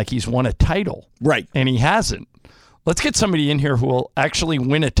acting like he's won a title, right? And he hasn't. Let's get somebody in here who will actually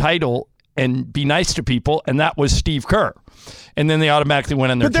win a title and be nice to people, and that was Steve Kerr. And then they automatically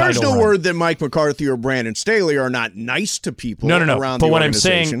went on their title. But there's no run. word that Mike McCarthy or Brandon Staley are not nice to people. No. Around but the what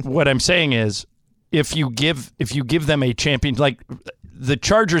organization. what I'm saying is, if you give them a champion, like the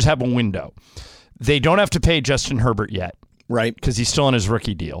Chargers have a window, they don't have to pay Justin Herbert yet, right? Because he's still on his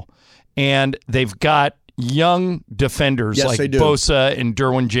rookie deal, and they've got young defenders like Bosa and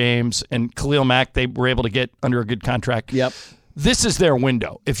Derwin James and Khalil Mack. They were able to get under a good contract. Yep. This is their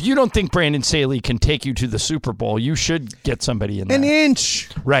window. If you don't think Brandon Staley can take you to the Super Bowl, you should get somebody in there. An inch.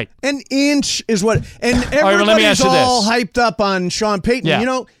 Right. An inch is what. And everybody's all hyped up on Sean Payton.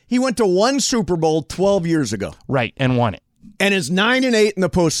 Yeah. He went to one Super Bowl 12 years ago. Right, and won it. And is 9-8 in the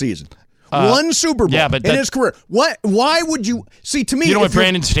postseason. One Super Bowl in his career. Why would you... See, to me... You know what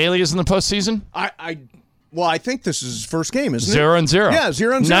Brandon Staley is in the postseason? Well, I think this is his first game, isn't it? 0-0. Yeah,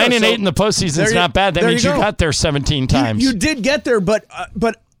 0-0. 9-8 in the postseason is not bad. That means you got there 17 times. You did get there, but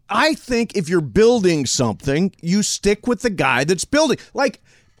I think if you're building something, you stick with the guy that's building. Like,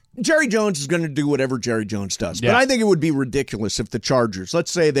 Jerry Jones is going to do whatever Jerry Jones does. Yeah. But I think it would be ridiculous if the Chargers,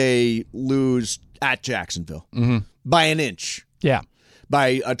 let's say they lose at Jacksonville by an inch. Yeah.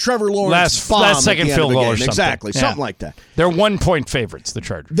 By a Trevor Lawrence bomb last second at the end field of the goal game. or something. Exactly, something like that. They're 1-point favorites, the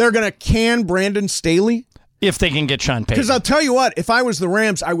Chargers. They're going to can Brandon Staley. If they can get Sean Payton. Because I'll tell you what, if I was the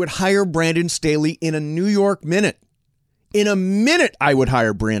Rams, I would hire Brandon Staley in a New York minute. In a minute, I would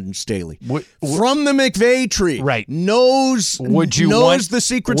hire Brandon Staley. From the McVay tree. Right. Knows the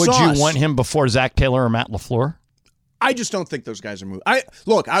secret sauce. Would you want him before Zach Taylor or Matt LaFleur? I just don't think those guys are moving. I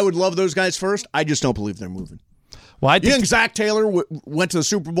would love those guys first. I just don't believe they're moving. Well, you think Zach Taylor went to the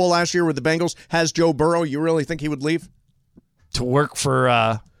Super Bowl last year with the Bengals, has Joe Burrow? You really think he would leave? To work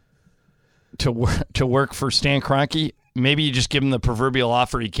for... To work for Stan Kroenke, maybe you just give him the proverbial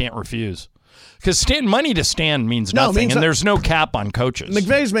offer he can't refuse. Because money to Stan means nothing, and there's no cap on coaches.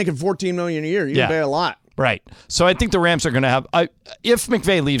 McVay's making $14 million a year. You can pay a lot. Right. So I think the Rams are going to have if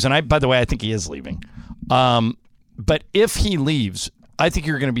McVay leaves, and by the way, I think he is leaving. But if he leaves, I think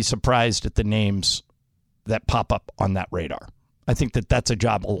you're going to be surprised at the names that pop up on that radar. I think that's a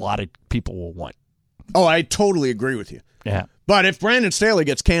job a lot of people will want. Oh, I totally agree with you. Yeah. But if Brandon Staley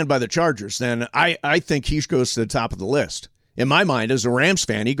gets canned by the Chargers, then I think he goes to the top of the list. In my mind, as a Rams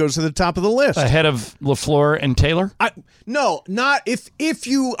fan, he goes to the top of the list. Ahead of LaFleur and Taylor? No, not if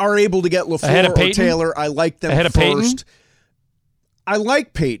you are able to get LaFleur or Taylor, I like them ahead first. Of Peyton? I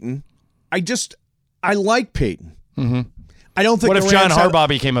like Peyton. I like Peyton. Mm-hmm. I don't think. What if John Harbaugh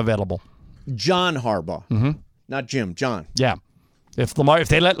became available? John Harbaugh. Mm-hmm. Not Jim, John. Yeah. If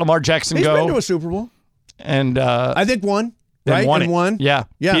they let Lamar Jackson He's go. He's been to a Super Bowl. And I think one. Right? Won. Yeah.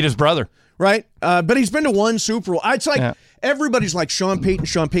 Beat his brother. Right. But he's been to one Super Bowl. It's like everybody's like Sean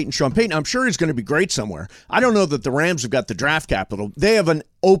Payton. I'm sure he's going to be great somewhere. I don't know that the Rams have got the draft capital. They have an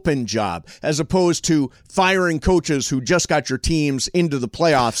open job as opposed to firing coaches who just got your teams into the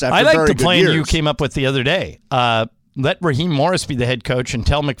playoffs after I like very the good plan years. you came up with the other day. Let Raheem Morris be the head coach and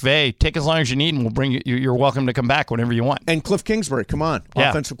tell McVay, take as long as you need, and we'll bring you. You're welcome to come back whenever you want. And Cliff Kingsbury, come on,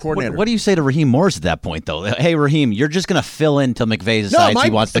 offensive coordinator. What do you say to Raheem Morris at that point, though? Hey, Raheem, you're just going to fill in until McVay decides he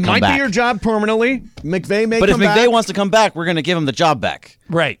wants to come back. It might be your job permanently. McVay may but come back. But if McVay wants to come back, we're going to give him the job back.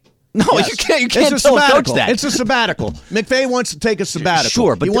 Right. No, yes. you can't tell a coach that. It's a sabbatical. McVay wants to take a sabbatical.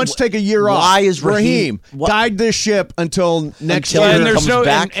 Sure, but he wants to take a year off. Why is Raheem guide this ship until next year? And there's no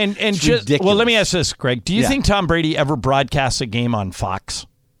back? and just ridiculous. Well, let me ask this, Greg. Do you think Tom Brady ever broadcasts a game on Fox?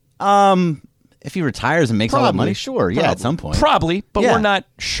 If he retires and makes all that money, sure, at some point. Probably, but we're not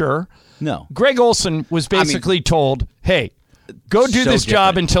sure. No. Greg Olson was basically told, hey, go do this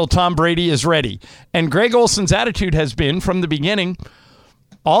job until Tom Brady is ready. And Greg Olson's attitude has been from the beginning,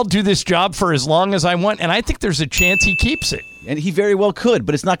 I'll do this job for as long as I want, and I think there's a chance he keeps it. And he very well could,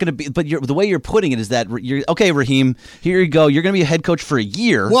 but it's not going to be. But the way you're putting it is that you're okay, Raheem. Here you go. You're going to be a head coach for a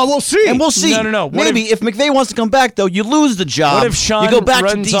year. Well, we'll see. And we'll see. No. Maybe if McVay wants to come back, though, you lose the job. What if Sean you go back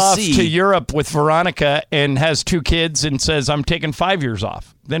runs to off DC? to Europe with Veronica and has 2 kids and says, I'm taking 5 years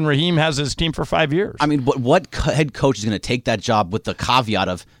off? Then Raheem has his team for 5 years. I mean, what head coach is going to take that job with the caveat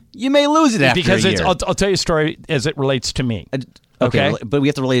of you may lose it after because a year? I'll tell you a story as it relates to me. Okay, but we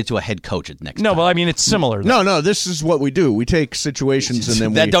have to relate it to a head coach at next. No, well, I mean it's similar. Though. No. This is what we do. We take situations and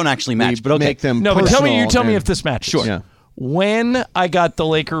then that don't actually match. But okay, make them. No, but tell me if this matches. Sure. Yeah. When I got the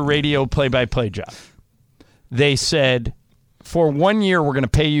Laker radio play-by-play job, they said for 1 year we're going to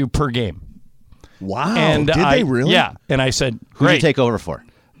pay you per game. Wow. And did they really? Yeah. And I said, who did great. you take over for?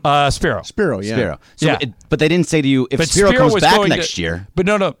 Spiro. Spiro, yeah. Spiro. So Yeah. but they didn't say to you if Spiro comes back next year. But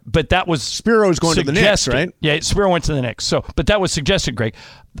no. But that was Spiro's going to the Knicks, right? Yeah, Spiro went to the Knicks. So, but that was suggested, Greg.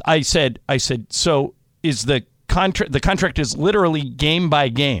 I said. So is the contract? The contract is literally game by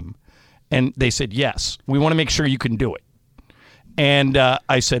game, and they said yes. We want to make sure you can do it. And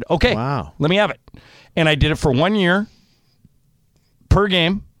I said, okay, wow, let me have it. And I did it for 1 year per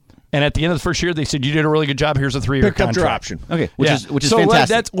game. And at the end of the first year, they said, you did a really good job. Here's a 3-year contract. Pick up your option. Okay, which is so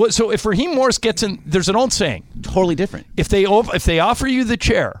fantastic. So if Raheem Morris gets in, there's an old saying. Totally different. If they offer you the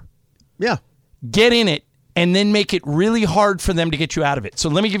chair, get in it and then make it really hard for them to get you out of it. So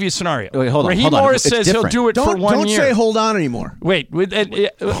let me give you a scenario. Wait, hold on. Raheem Morris says he'll do it for 1 year. Don't say hold on anymore. Wait. Who do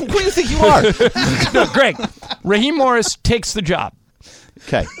you think you are? No, Greg. Raheem Morris takes the job.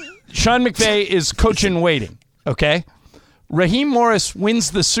 Okay. Sean McVay is coach in waiting. Okay. Raheem Morris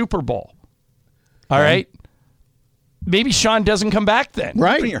wins the Super Bowl. All right. Maybe Sean doesn't come back then.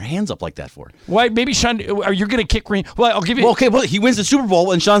 Right. Putting your hands up like that for? Why? Maybe Sean, are you going to kick Raheem? Well, I'll give you. Well, he wins the Super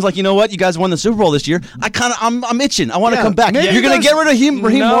Bowl, and Sean's like, you know what? You guys won the Super Bowl this year. I'm itching. I want to come back. You're going to get rid of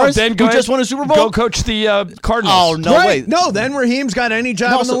Raheem Morris, then who just won a Super Bowl? Go coach the Cardinals. Oh, no, wait. No, then Raheem's got any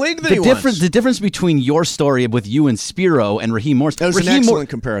job in the league that he wants. The difference between your story with you and Spiro and Raheem Morris. That was an excellent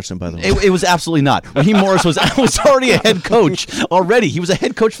comparison, by the way. It was absolutely not. Raheem Morris was already a head coach already. He was a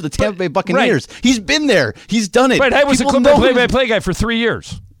head coach for the Tampa Bay Buccaneers. Right. He's been there. He's done it. Right, I was a Clipper play-by-play guy for 3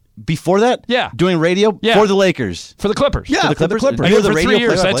 years. Before that? Yeah. Doing radio? Yeah. For the Lakers? For the Clippers. Yeah, for the Clippers. I did for 3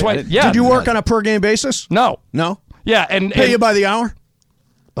 years. That's why. Yeah. Did you work on a per-game basis? No. No? Yeah. And pay you by the hour?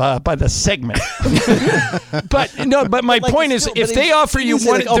 By the segment. But my point is, if they offer you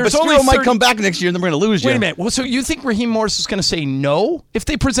one, there's only 30, might come back next year, and then we're going to lose you. Wait a minute. Well, so you think Raheem Morris is going to say no if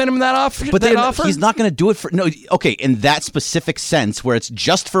they present him that offer? But he's not going to do it for Okay, in that specific sense, where it's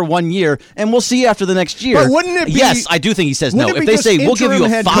just for 1 year, and we'll see after the next year. But wouldn't it be? Yes, I do think he says no. If they say we'll give you a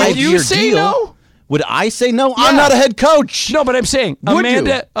 5-year deal, no? Would I say no? Yeah. I'm not a head coach. No, but I'm saying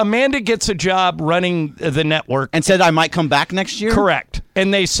Amanda gets a job running the network and said I might come back next year. Correct.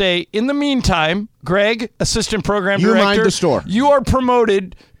 And they say, in the meantime, Greg, assistant program director, you mind the store. You are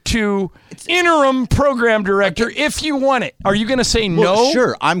promoted to interim program director if you want it. Are you going to say no? Well,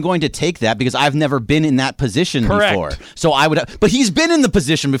 sure. I'm going to take that because I've never been in that position before. So I would. But he's been in the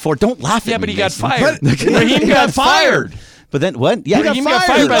position before. Don't laugh at me. Yeah, but he got Mason. fired. Raheem got fired. But then what? Yeah, he got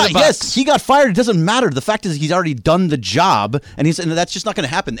fired by the Bucs. Yes, he got fired. It doesn't matter. The fact is, he's already done the job, and that's just not going to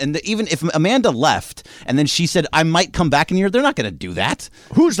happen. And even if Amanda left, and then she said, "I might come back in a year," they're not going to do that.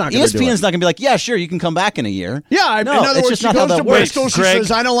 Who's not going to do it? ESPN's not going to be like, "Yeah, sure, you can come back in a year." Yeah, no, in other it's words, just not how that works. Bristol, she says,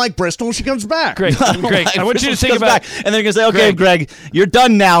 "I don't like Bristol." She comes back. Greg, I want you to think about. And they're going to say, "Okay, Greg, you're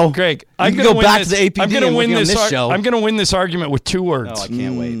done now." Greg, I'm going to go back to the APD. I'm going to win this show. I'm going to win this argument with 2 words. Oh, I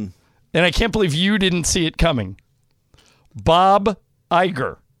can't wait. And I can't believe you didn't see it coming. Bob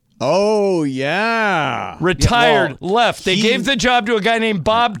Iger. Oh, yeah. Retired, left. They gave the job to a guy named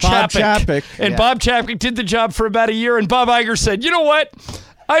Bob Chapek. And Bob Chapek did the job for about a year, and Bob Iger said, you know what?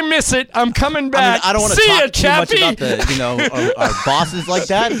 I miss it. I'm coming back. I don't want to talk too much about the, our bosses like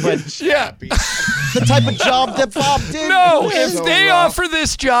that, but yeah, the type of job that Bob did. No, if they offer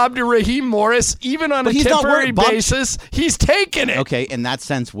this job to Raheem Morris, even on a temporary basis, he's taking it. Okay, in that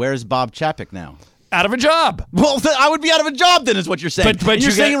sense, where's Bob Chapek now? Out of a job. Well, I would be out of a job then, is what you're saying. But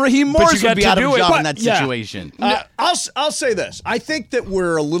you're saying Raheem Morris would be out of a job in that situation. I'll say this. I think that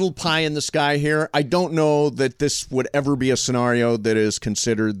we're a little pie in the sky here. I don't know that this would ever be a scenario that is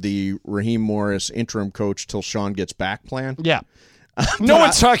considered the Raheem Morris interim coach till Sean gets back plan. Yeah. No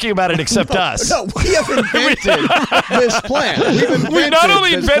one's talking about it except us. No, we have invented this plan. We've not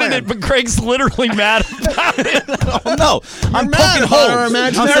only invented it, but Craig's literally mad about it. Oh, no. I'm mad poking about our holes.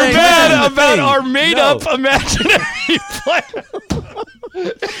 imaginary They're mad about our made-up imaginary plan.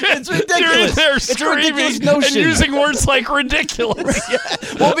 It's ridiculous. They're It's a screaming ridiculous and notion. using words like ridiculous.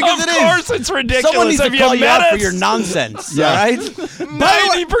 Well, because of course it's ridiculous. Someone needs to Have call you you met out for us? your nonsense, all right?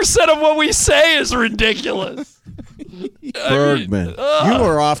 90% of what we say is ridiculous. Bergman, you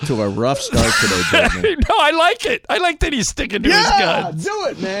are off to a rough start today, Bergman. No, I like it. I like that he's sticking to his guns. Do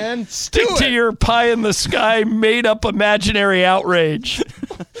it, man. Stick to your pie-in-the-sky, made-up imaginary outrage.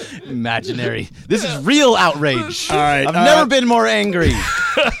 Imaginary. This is real outrage. All right. I've never been more angry.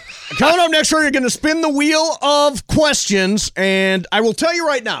 Coming up next, we're going to spin the wheel of questions, and I will tell you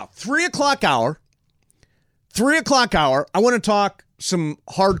right now, 3 o'clock hour, I want to talk some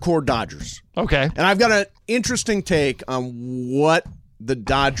hardcore Dodgers. Okay. And I've got an interesting take on what the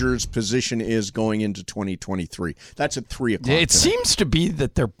Dodgers' position is going into 2023. That's at 3 o'clock. It seems to be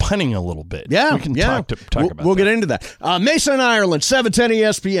that they're punting a little bit. Yeah. We can talk about We'll get into that. Mason, Ireland, 710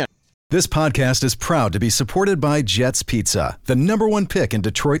 ESPN. This podcast is proud to be supported by Jets Pizza, the #1 pick in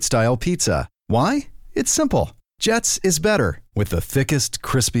Detroit-style pizza. Why? It's simple. Jets is better. With the thickest,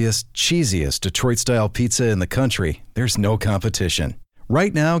 crispiest, cheesiest Detroit-style pizza in the country, there's no competition.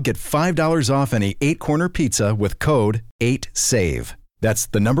 Right now, get $5 off any 8-corner pizza with code 8SAVE. That's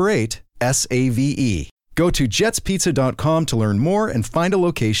the number 8, S-A-V-E. Go to jetspizza.com to learn more and find a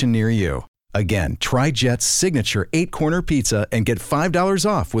location near you. Again, try Jet's signature 8-corner pizza and get $5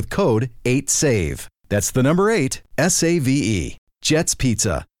 off with code 8SAVE. That's the number 8, S-A-V-E. Jet's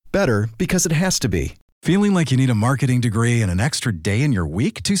Pizza. Better because it has to be. Feeling like you need a marketing degree and an extra day in your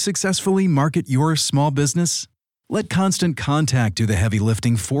week to successfully market your small business? Let Constant Contact do the heavy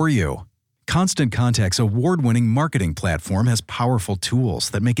lifting for you. Constant Contact's award-winning marketing platform has powerful tools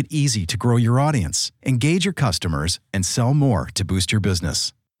that make it easy to grow your audience, engage your customers, and sell more to boost your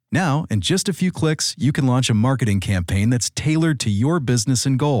business. Now, in just a few clicks, you can launch a marketing campaign that's tailored to your business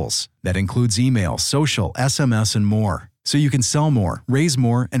and goals. That includes email, social, SMS, and more. So you can sell more, raise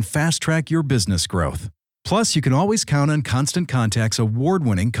more, and fast-track your business growth. Plus, you can always count on Constant Contact's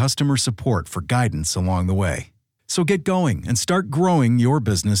award-winning customer support for guidance along the way. So get going and start growing your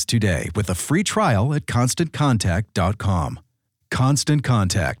business today with a free trial at ConstantContact.com. Constant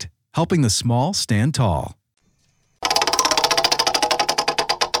Contact, helping the small stand tall.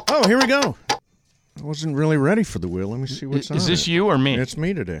 Oh, here we go. I wasn't really ready for the wheel. Let me see what's on it. Is this you or me? It's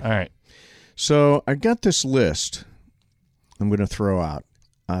me today. All right. So I got this list I'm going to throw out.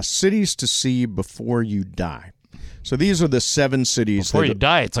 Cities to see before you die. So these are the 7 cities. Before you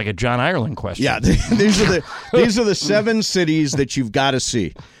die, it's like a John Ireland question. Yeah, these are the 7 cities that you've got to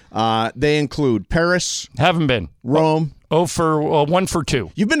see. They include Paris. Haven't been. Rome. 1 for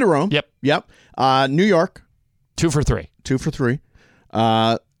 2. You've been to Rome. Yep. New York. 2 for 3. 2 for 3.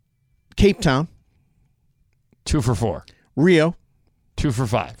 Cape Town. 2 for 4. Rio. 2 for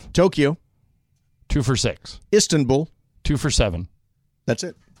 5. Tokyo. 2 for 6. Istanbul. 2 for 7. That's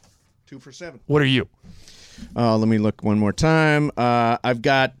it. 2 for 7. What are you? Let me look one more time. I've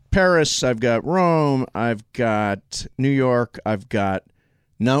got Paris. I've got Rome. I've got New York. I've got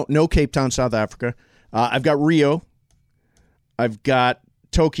no Cape Town, South Africa. I've got Rio. I've got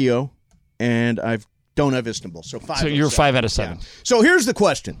Tokyo, and I don't have Istanbul. So 5. So you're 5 out of 7. Yeah. So here's the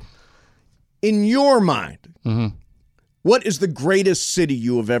question: in your mind, what is the greatest city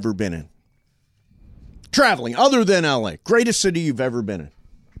you have ever been in? Traveling, other than LA, greatest city you've ever been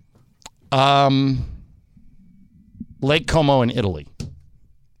in? Lake Como in Italy.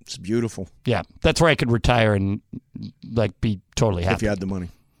 It's beautiful. Yeah, that's where I could retire and be totally happy. If you had the money.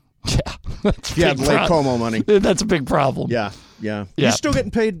 Yeah. If you had Lake Como money. That's a big problem. Yeah. You still getting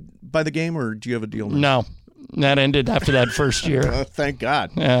paid by the game, or do you have a deal now? No. That ended after that first year. Thank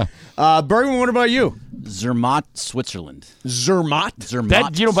God. Yeah. Bergman, what about you? Zermatt, Switzerland. Zermatt?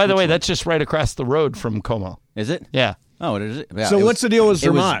 That, by the way, that's just right across the road from Como. Is it? Yeah. Oh, it is. Yeah, so what's the deal with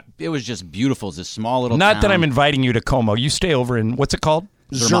Zermatt? It was just beautiful. It's a small little Not town. that I'm inviting you to Como. You stay over in, what's it called?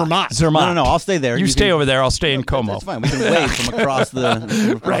 Zermatt. No, I'll stay there. You stay over there. I'll stay in Como. That's fine. We can wave from across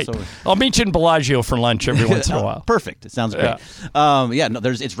the... Right. I'll meet you in Bellagio for lunch every once in a while. Perfect. It sounds great.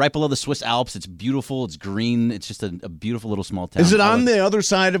 It's right below the Swiss Alps. It's beautiful. It's green. It's just a beautiful little small town. Is it on the other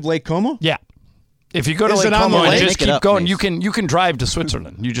side of Lake Como? Yeah. If you go to Lake Como and just keep going, you can drive to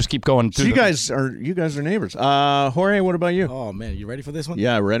Switzerland. You just keep going through. So you guys are neighbors. Jorge, what about you? Oh man, you ready for this one?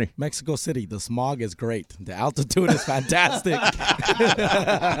 Yeah, ready. Mexico City. The smog is great. The altitude is fantastic.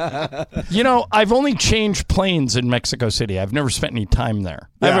 I've only changed planes in Mexico City. I've never spent any time there.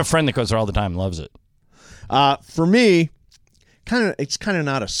 I have a friend that goes there all the time, loves it. For me, it's kind of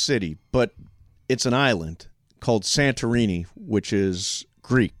not a city, but it's an island called Santorini, which is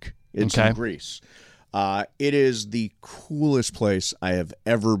Greek. It's in Greece. It is the coolest place I have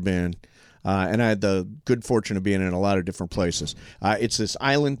ever been, and I had the good fortune of being in a lot of different places. It's this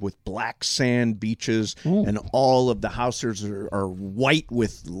island with black sand beaches, and all of the houses are white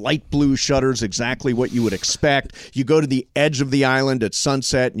with light blue shutters, exactly what you would expect. You go to the edge of the island at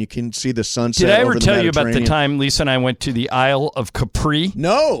sunset, and you can see the sunset. Did I ever over tell the you about the time Lisa and I went to the Isle of Capri?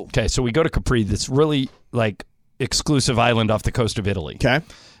 No. Okay, so we go to Capri, this really exclusive island off the coast of Italy. Okay.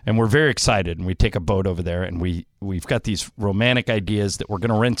 And we're very excited, and we take a boat over there, and we've got these romantic ideas that we're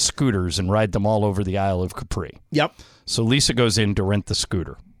going to rent scooters and ride them all over the Isle of Capri. Yep. So Lisa goes in to rent the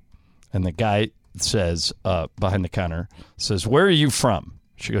scooter, and the guy says, behind the counter, says, "Where are you from?"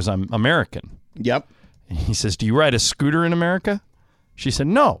 She goes, "I'm American." Yep. And he says, "Do you ride a scooter in America?" She said,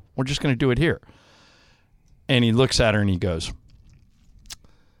 "No, we're just going to do it here." And he looks at her, and he goes,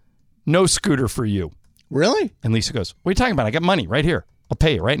 "No scooter for you." Really? And Lisa goes, "What are you talking about? I got money right here. I'll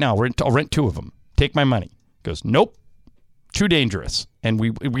pay you right now. I'll rent 2 of them. Take my money." He goes, "Nope, too dangerous." And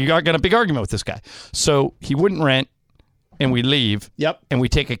we got a big argument with this guy. So he wouldn't rent, and we leave. Yep. And we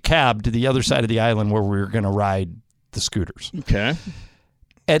take a cab to the other side of the island where we were going to ride the scooters. Okay.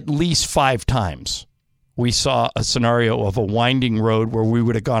 At least 5 times we saw a scenario of a winding road where we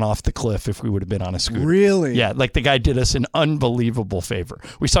would have gone off the cliff if we would have been on a scooter. Really? Yeah, like the guy did us an unbelievable favor.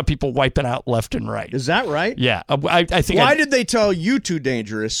 We saw people wiping out left and right. Is that right? Yeah. I think. Why did they tell you too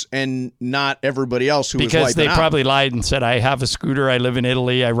dangerous and not everybody else who was wiping out? Because they probably lied and said, "I have a scooter. I live in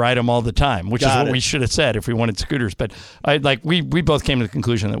Italy. I ride them all the time," which is what we should have said if we wanted scooters. But we both came to the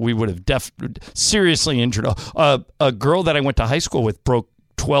conclusion that we would have seriously injured a girl that I went to high school with. Broke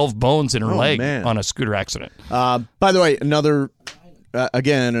 12 bones in her leg on a scooter accident. By the way, another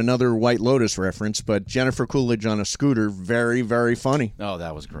White Lotus reference, but Jennifer Coolidge on a scooter, very, very funny. Oh,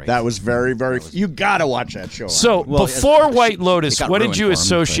 that was great. That was very, very. You got to watch that show. So before White Lotus, what did you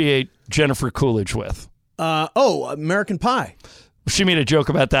associate Jennifer Coolidge with? American Pie. She made a joke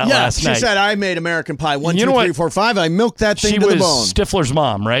about that last night. She said, "I made American Pie 1, 2, 3, 4, 5. I milked that thing to the bone." She was Stifler's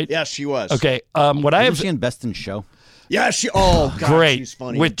mom, right? Yes, she was. Okay. Was she in Best in Show? Yeah, God, great. She's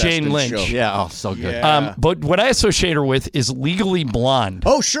funny with Jane Lynch. Show. Yeah, so good. Yeah. But what I associate her with is Legally Blonde.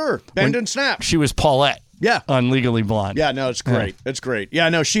 Oh, sure. Bend and Snap. She was Paulette. Yeah. On Legally Blonde. Yeah, no, it's great. Yeah. It's great. Yeah,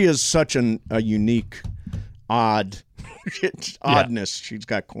 no, she is such a unique, oddness. Yeah. She's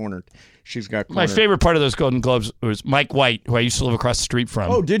got cornered. My favorite part of those Golden Globes was Mike White, who I used to live across the street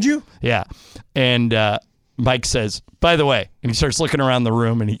from. Oh, did you? Yeah. And Mike says, "By the way," and he starts looking around the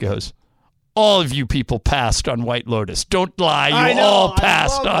room and he goes, "All of you people passed on White Lotus. Don't lie. You all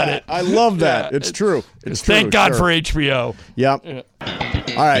passed on it." I love that. It's true. It's true. Thank God for HBO. Yep. Yeah.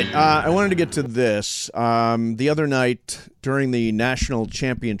 All right. I wanted to get to this. The other night during the national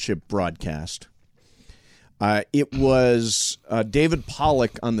championship broadcast, it was David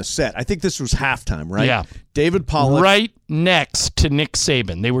Pollack on the set. I think this was halftime, right? Yeah. David Pollack. Right next to Nick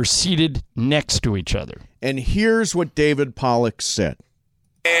Saban. They were seated next to each other. And here's what David Pollack said.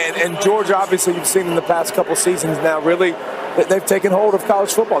 And Georgia, obviously, you've seen in the past couple seasons now, really, they've taken hold of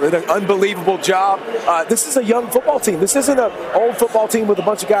college football. They've done an unbelievable job. This is a young football team. This isn't an old football team with a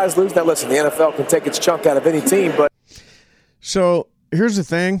bunch of guys losing. Now, listen, the NFL can take its chunk out of any team, but... So, here's the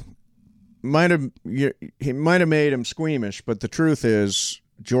thing. He might have made him squeamish, but the truth is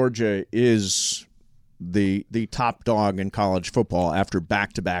Georgia is the top dog in college football after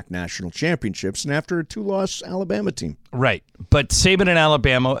back-to-back national championships and after a 2-loss Alabama team. Right. But Saban and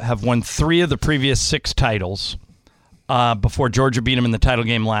Alabama have won 3 of the previous 6 titles before Georgia beat them in the title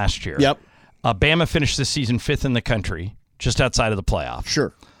game last year. Yep. Bama finished this season 5th in the country, just outside of the playoffs.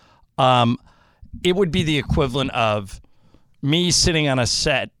 Sure. It would be the equivalent of me sitting on a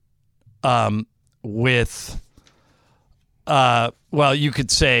set with, you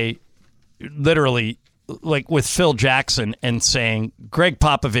could say literally like with Phil Jackson and saying Greg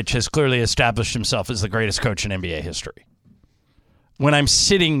Popovich has clearly established himself as the greatest coach in NBA history. when I'm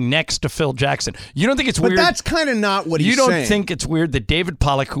sitting next to Phil Jackson. You don't think it's weird? But that's kind of not what he's saying. You saying. don't think it's weird that David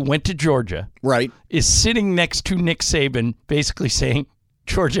Pollack, who went to Georgia, right, is sitting next to Nick Saban, basically saying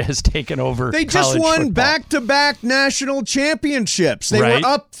Georgia has taken over. They just won back-to-back national championships. They were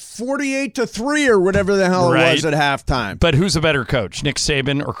up 48-3 or whatever the hell it was at halftime. But who's a better coach, Nick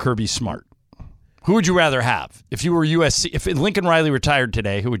Saban or Kirby Smart? Who would you rather have? If you were USC, if Lincoln Riley retired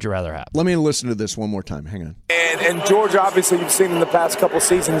today, who would you rather have? Let me listen to this one more time. Hang on. And Georgia, obviously, you've seen in the past couple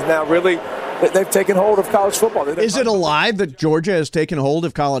seasons now, really, they've taken hold of college football. Is it a lie that Georgia has taken hold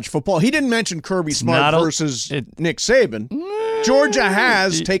of college football? He didn't mention Kirby Smart versus Nick Saban. Georgia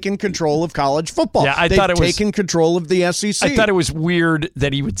has taken control of college football. Yeah, They've taken control of the SEC. I thought it was weird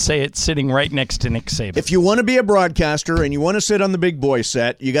that he would say it sitting right next to Nick Saban. If you want to be a broadcaster and you want to sit on the big boy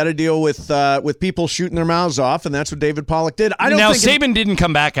set, you got to deal with people shooting their mouths off, and that's what David Pollack did. Saban didn't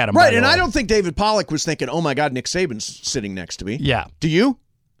come back at him. Right, and I don't think David Pollack was thinking, "Oh my God, Nick Saban's sitting next to me." Yeah. Do you?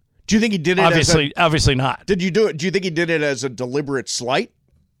 Do you think he did it? Obviously not. Did you do it? Do you think he did it as a deliberate slight?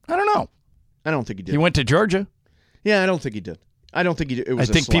 I don't know. I don't think he did. He went to Georgia. Yeah, I don't think he did. I don't think he did. It was.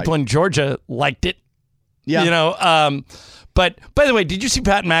 I think people in Georgia liked it. Yeah. You know. But by the way, did you see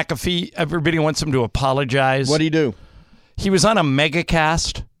Pat McAfee? Everybody wants him to apologize. What did he do? He was on a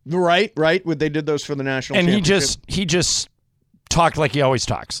megacast. Right. They did those for the national and championship. he just talked like he always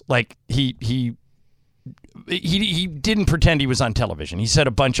talks. Like he didn't pretend he was on television. He said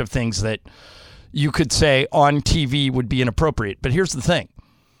a bunch of things that you could say on TV would be inappropriate. But here's the thing.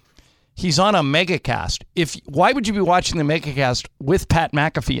 He's on a megacast. Why would you be watching the megacast with Pat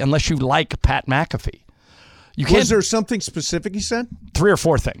McAfee unless you like Pat McAfee? Was there something specific he said? 3 or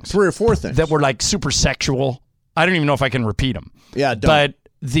 4 things. 3 or 4 things. That were like super sexual. I don't even know if I can repeat them. Yeah, don't. But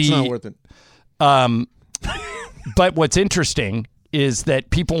it's not worth it. But what's interesting is that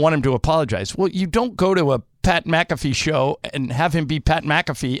people want him to apologize. Well, you don't go to a Pat McAfee show and have him be Pat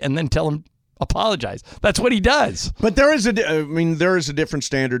McAfee and then tell him apologize. That's what he does. But there is a different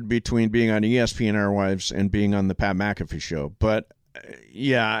standard between being on ESPN Airwaves and being on the Pat McAfee show. But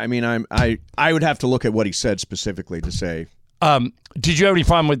yeah, I mean, I would have to look at what he said specifically to say. Did you have any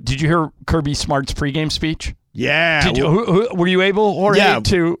fun with? Did you hear Kirby Smart's pregame speech? Yeah. Were you able, Jorge,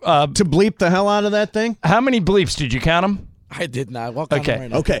 to bleep the hell out of that thing? How many bleeps did you count them? I did not.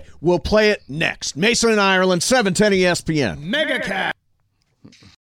 Okay. We'll play it next. Mason and Ireland, 710 ESPN. Megacast.